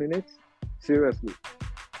 40 minutes? Seriously.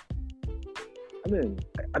 I mean,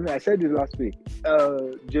 I said this last week.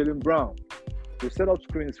 Jaylen Brown, they set up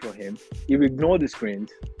screens for him. He will ignore the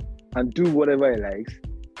screens and do whatever he likes.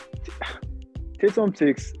 Tatum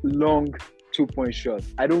takes long 2-point shots.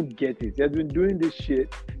 I don't get it. He has been doing this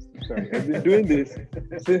shit. Sorry, he has been doing this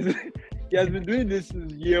since. He has been doing this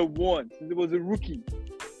since year 1, since he was a rookie.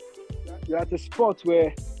 You're at a spot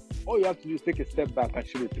where all you have to do is take a step back and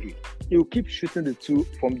shoot a 3. He'll keep shooting the 2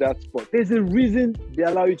 from that spot. There's a reason they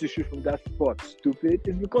allow you to shoot from that spot, stupid.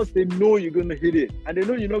 It's because they know you're going to hit it, and they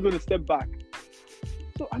know you're not going to step back.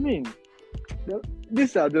 So, I mean,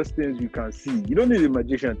 these are just things you can see. You don't need a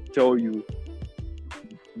magician to tell you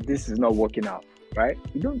this is not working out, right?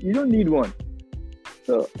 You don't need one.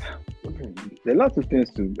 So, there are lots of things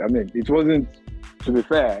to. I mean, it wasn't. To be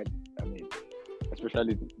fair, I mean,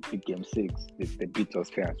 especially the game 6, they beat us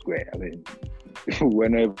fair and square. I mean, we're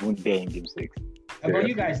not even there in game 6. But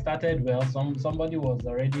you guys started well. Somebody was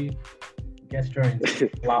already gesturing to the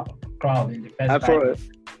crowd in the first time.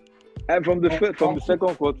 And from the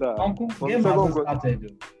second quarter, game hasn't started.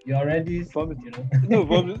 Though. You already, from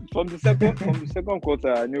the second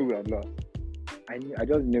quarter, I knew we had lost. I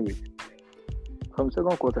just knew it. From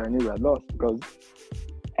second quarter, I knew we had lost because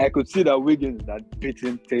I could see that Wiggins had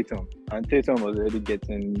beaten Tatum, and Tatum was already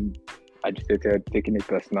getting agitated, taking it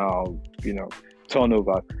personal,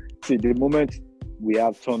 turnover. See, the moment we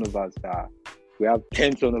have turnovers we have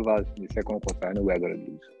 10 turnovers in the second quarter, I know we are going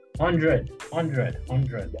to lose. 100.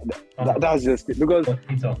 That's just it. Because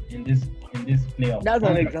in this playoff. That's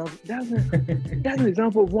an example. That's an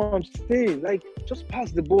example of what I'm saying. Like, just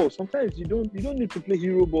pass the ball. Sometimes you don't need to play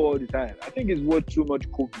hero ball all the time. I think it's worth too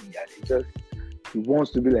much Kobe, and he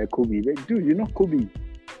wants to be like Kobe. Like, dude, you're not Kobe.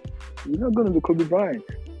 You're not going to be Kobe Bryant.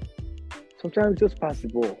 Sometimes just pass the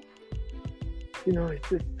ball. You know, it's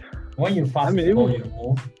just when you pass the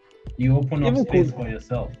ball, you open up space for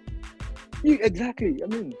yourself. Exactly. I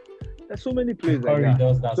mean, there's so many plays like that.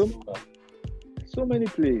 Does that so many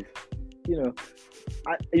plays. You know,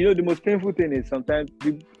 the most painful thing is sometimes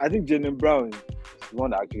I think Jaylen Brown is the one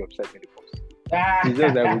that actually upset me the most. It's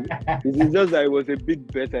just that it was a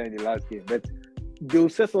bit better in the last game. But they'll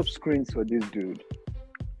set up screens for this dude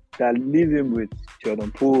that leave him with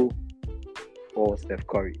Jordan Poole or Steph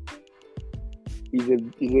Curry. He's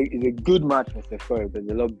a good match for Steph Curry, but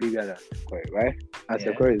he's a lot bigger than Steph Curry, right? And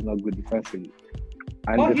Steph Curry is not good defensively.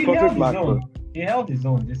 And well, the perfect match he held his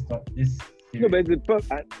own this series. No, but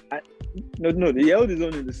he held his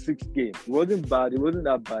own in the sixth game. It wasn't bad. It wasn't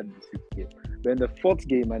that bad in the sixth game. But in the fourth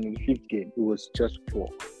game and in the fifth game, it was just poor.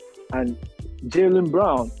 And Jaylen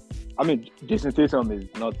Brown, I mean, Jason Tatum is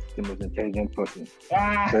not the most intelligent person,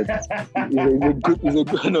 but he's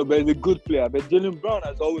a good player. But Jaylen Brown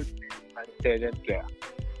has always been an intelligent player.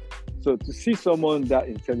 So to see someone that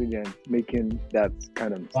intelligent making that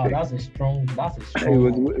kind of mistake, that's a strong.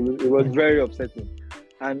 It was very upsetting.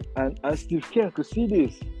 And Steve Kerr could see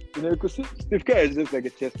this. You know, you could see Steve Kerr is just like a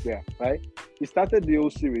chess player, right? He started the whole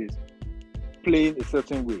series playing a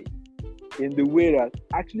certain way, in the way that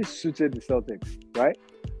actually suited the Celtics, right?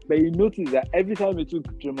 But you noticed that every time he took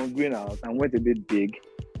Draymond Green out and went a bit big,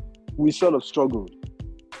 we sort of struggled.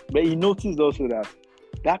 But he noticed also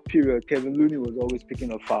that period, Kevin Looney was always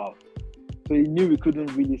picking up fouls. So he knew we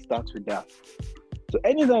couldn't really start with that. So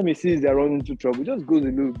anytime he sees they're running into trouble, he just goes a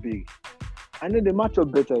little big. And then they match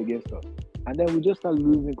up better against us. And then we just start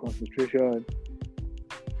losing concentration,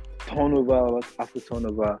 turnover after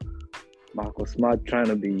turnover. Marcus Smart trying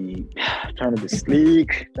to be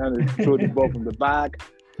sleek, trying to throw the ball from the back.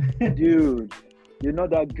 Dude, you're not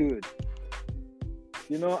that good.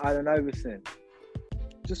 You know, Allen Iverson,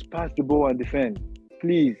 just pass the ball and defend,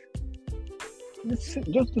 please. It's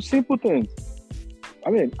just the simple things. I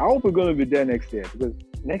mean, I hope we're going to be there next year, because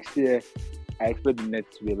next year I expect the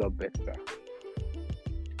Nets to be a lot better.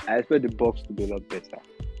 I expect the Bucks to be a lot better.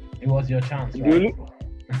 It was your chance, right?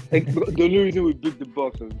 The only reason we beat the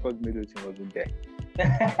Bucks was because Middleton wasn't there.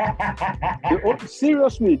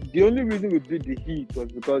 Seriously, the only reason we beat the Heat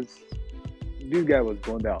was because this guy was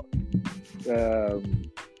burned out.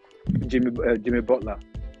 Jimmy Butler.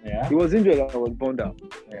 Yeah. He was injured and was burned out.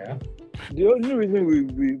 Yeah. The only reason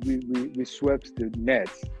we swept the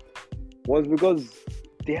Nets was because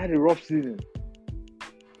they had a rough season.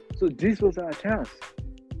 So this was our chance.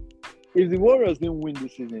 If the Warriors didn't win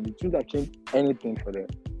this season, it wouldn't have changed anything for them.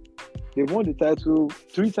 They won the title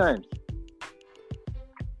 3 times.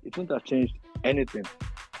 It wouldn't have changed anything.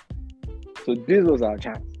 So this was our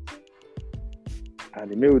chance.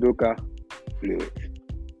 And the Udoka blew it.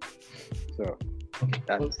 So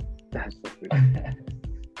that's something.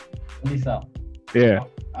 Olisa. Yeah.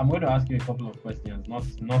 I'm going to ask you a couple of questions. Not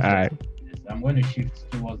right. This. I'm going to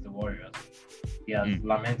shift towards the Warriors. He has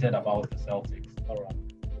lamented about the Celtics. All right.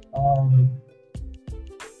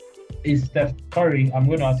 Is Steph Curry? I'm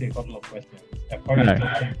going to ask you a couple of questions. Is Steph Curry the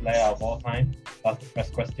top player of all time? That's the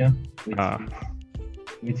first question.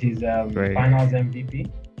 With his Finals MVP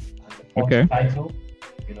and the fourth title,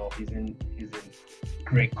 you know, he's in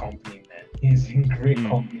great company, man. He's in great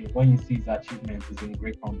company. When you see his achievements, he's in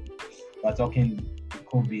great company. We're talking the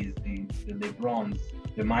Kobe's, the LeBrons,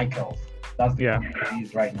 the Michaels. That's the company he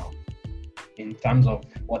is right now. In terms of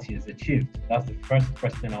what he has achieved, that's the first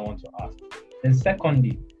question I want to ask. Then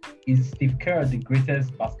secondly, is Steve Kerr the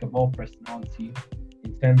greatest basketball personality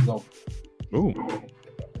in terms of?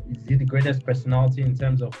 Is he the greatest personality in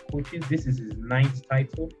terms of coaches? This is his 9th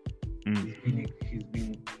title. He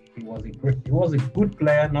was a good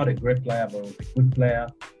player, not a great player, but was a good player.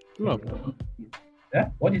 Loved. Yeah,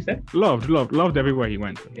 what did you say? Loved everywhere he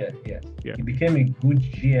went. Yeah. He became a good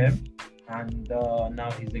GM, and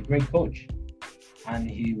now he's a great coach. And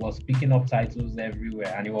he was picking up titles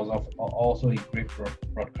everywhere, and he was also a great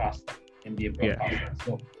broadcaster, NBA broadcaster.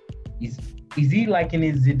 So, is he like in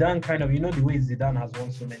his Zidane kind of, you know, the way Zidane has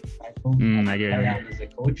won so many titles as a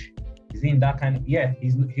coach? Is he in that kind of? Yeah,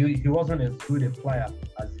 he wasn't as good a player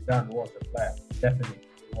as Zidane was a player. Definitely,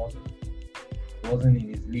 he wasn't. He wasn't in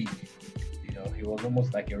his league. You know, he was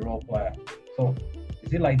almost like a role player. So,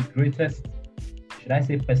 is he like the greatest should I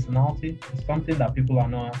say personality? It's something that people are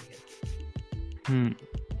not asking.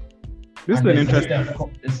 This is an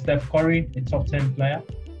interesting. Is Steph Curry a top 10 player?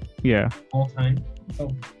 Yeah. All time.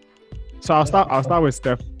 So I'll start with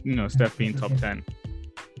Steph. Steph being top 10.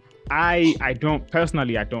 I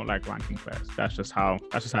don't like ranking players. That's just how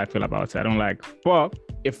I feel about it. I don't like. But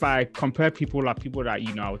if I compare people that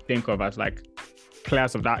I would think of as like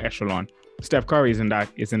players of that echelon, Steph Curry is in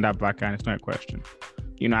that background. It's not a question.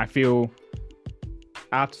 I feel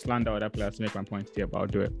I have to slander other players to make my point here, but I'll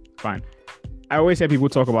do it. Fine. I always hear people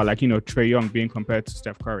talk about Trae Young being compared to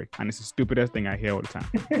Steph Curry, and it's the stupidest thing I hear all the time.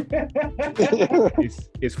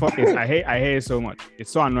 It's fucking. I hate it so much.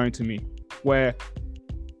 It's so annoying to me. Where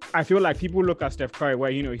I feel like people look at Steph Curry,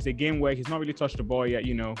 where it's a game where he's not really touched the ball yet.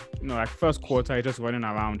 Like first quarter, he's just running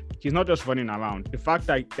around. He's not just running around. The fact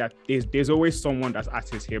that there's always someone that's at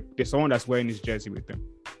his hip. There's someone that's wearing his jersey with him.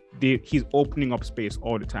 He's opening up space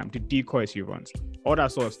all the time. The decoys he runs, all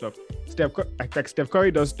that sort of stuff. Steph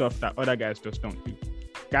Curry does stuff that other guys just don't do.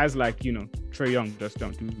 Guys like Trae Young just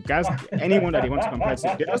don't do. Guys, anyone that they want to compare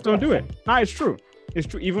to, they just don't do it. No, it's true. It's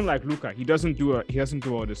true. Even like Luka, he doesn't do all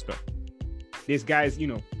this stuff. There's guys,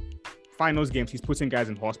 finals games, he's putting guys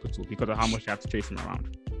in hospital because of how much they have to chase him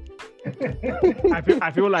around. I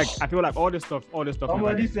feel like all this stuff.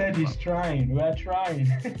 Somebody said he's trying. We're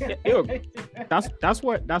trying. That's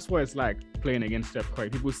what it's like playing against Steph Curry.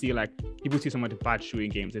 People see some of the bad shooting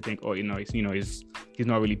games. They think, he's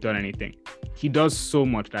not really done anything. He does so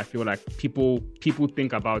much that I feel like people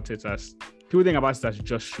think about it as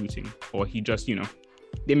just shooting, or he just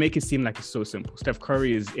they make it seem like it's so simple. Steph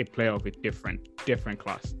Curry is a player of a different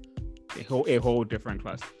class, a whole different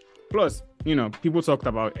class. Plus, people talked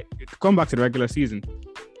about come back to the regular season.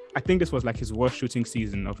 I think this was like his worst shooting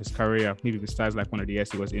season of his career, maybe besides like one of the years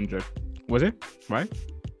he was injured. Was it? Right?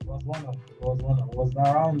 It was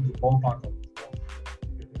around the ballpark of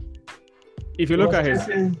his worst. If you look at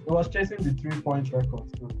it was chasing the 3-point record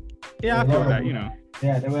too. Yeah, I feel that,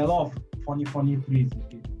 Yeah, there were a lot of funny threes.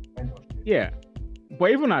 Yeah.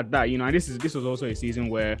 But even at that, and this was also a season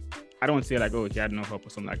where I don't say like, he had no help or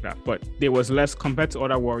something like that, but there was less compared to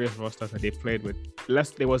other Warriors rosters that they played with.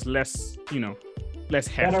 There was less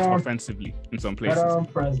heft offensively in some places. Better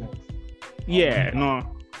presence. Yeah, not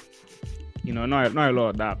a lot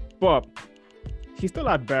of that. But he still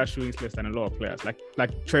had better shooting splits than a lot of players. Like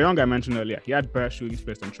Trae Young, I mentioned earlier, he had better shooting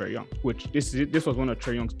splits than Trae Young, which this was one of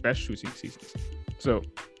Trae Young's best shooting seasons. So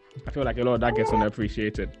I feel like a lot of that gets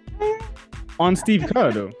underappreciated. On Steve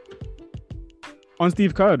Kerr though.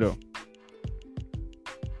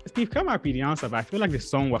 Steve Kerr might be the answer, but I feel like there's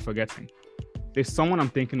someone we're forgetting. There's someone I'm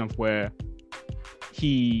thinking of where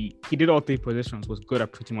he did all three positions, was good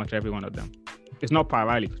at pretty much every one of them. It's not Pa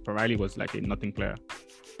Riley, because Pa Riley was like a nothing player.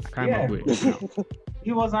 I can't remember who it is.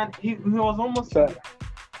 He was almost.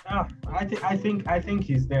 I think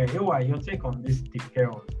he's there. Hey, your take on this Steve Kerr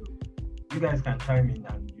one too? You guys can chime in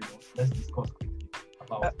and let's discuss quickly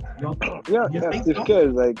about. Steve Kerr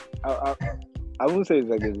is like. I won't say it's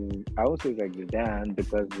like Zidane,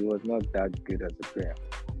 because he was not that good as a player.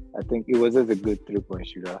 I think he was just a good 3-point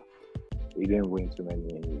shooter. He didn't win too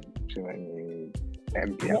many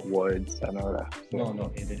NBA awards and all that. So no,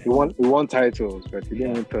 he didn't. He won titles, but he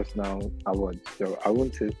didn't win personal awards. So I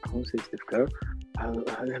won't say Steve Kerr.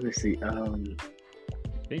 Let me see.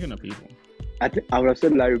 Speaking of people, I would have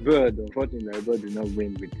said Larry Bird. Unfortunately, Larry Bird did not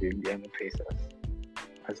win with the Indiana Pacers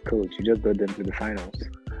as coach. He just got them to the finals.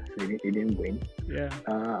 So he didn't win. Yeah.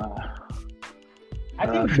 I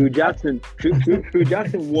think Phil Jackson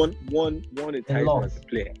won a title as a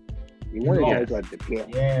player. He won a title as a player.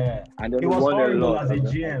 Yeah. And then he was won a horrible lot as a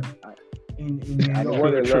GM. In New York. And he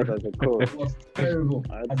won a lot as a coach. It was terrible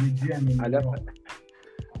as a GM in New York.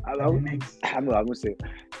 I won't say.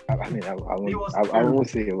 I won't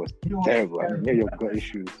say it was terrible. I mean, New York got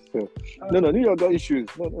issues. So New York got issues.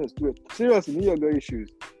 No, seriously, New York got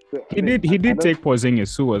issues. So, he did take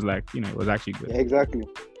Porzingis, who was like, it was actually good. Yeah, exactly.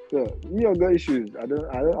 So New York got issues. I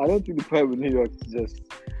don't think the problem with New York is just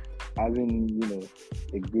having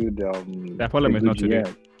a good. That problem is not today.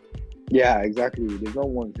 Yeah, exactly. There's not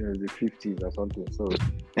one since the 50s or something. So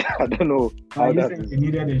I don't know how that is. He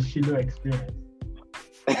needed a Shiloh experience.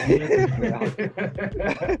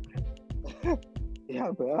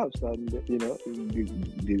 Yeah, perhaps, and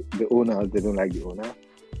the owners, they don't like the owner,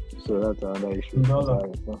 so that's another issue.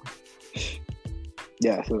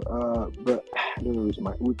 Yeah, so but I don't know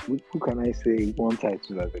who can I say one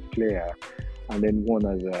title as a player and then one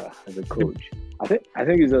as a coach. I think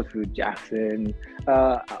it's just Phil Jackson.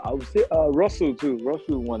 I would say Russell too.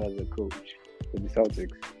 Russell won as a coach with the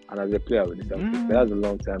Celtics and as a player with the Celtics. But that's a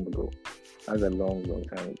long time ago. That's a long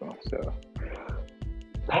time ago. So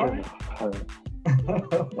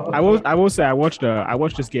I will say I watched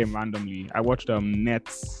this game randomly. I watched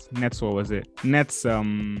Nets what was it? Nets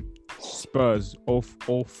Spurs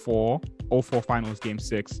 04 finals game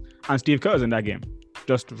 6, and Steve Kerr's in that game.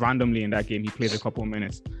 Just randomly in that game, he plays a couple of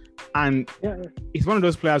minutes. And he's one of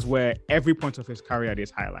those players where every point of his career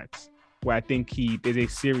there's highlights. Where I think there's a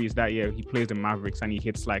series that year he plays the Mavericks and he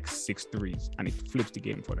hits like 6 threes and it flips the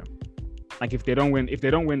game for them. Like if they don't win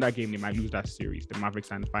that game, they might lose that series, the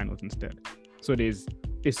Mavericks and the finals instead. So there's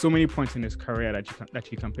so many points in his career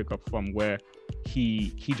that you can pick up from where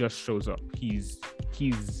he just shows up. He's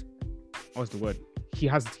what's the word?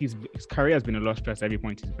 His career has been illustrious every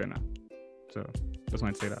point he's been at. So just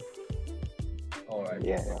want to say that. All right.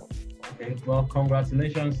 Yeah. Okay. Well,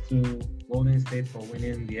 congratulations to Golden State for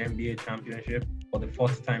winning the NBA championship for the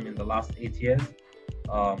first time in the last 8 years.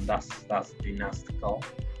 That's dynastical.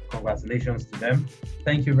 Congratulations to them.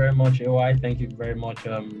 Thank you very much, AY. Thank you very much,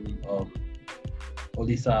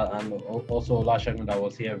 Olisa, and also Oluwasegun that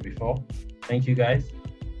was here before. Thank you, guys.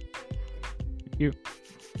 Thank you.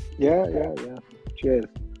 Yeah. Cheers.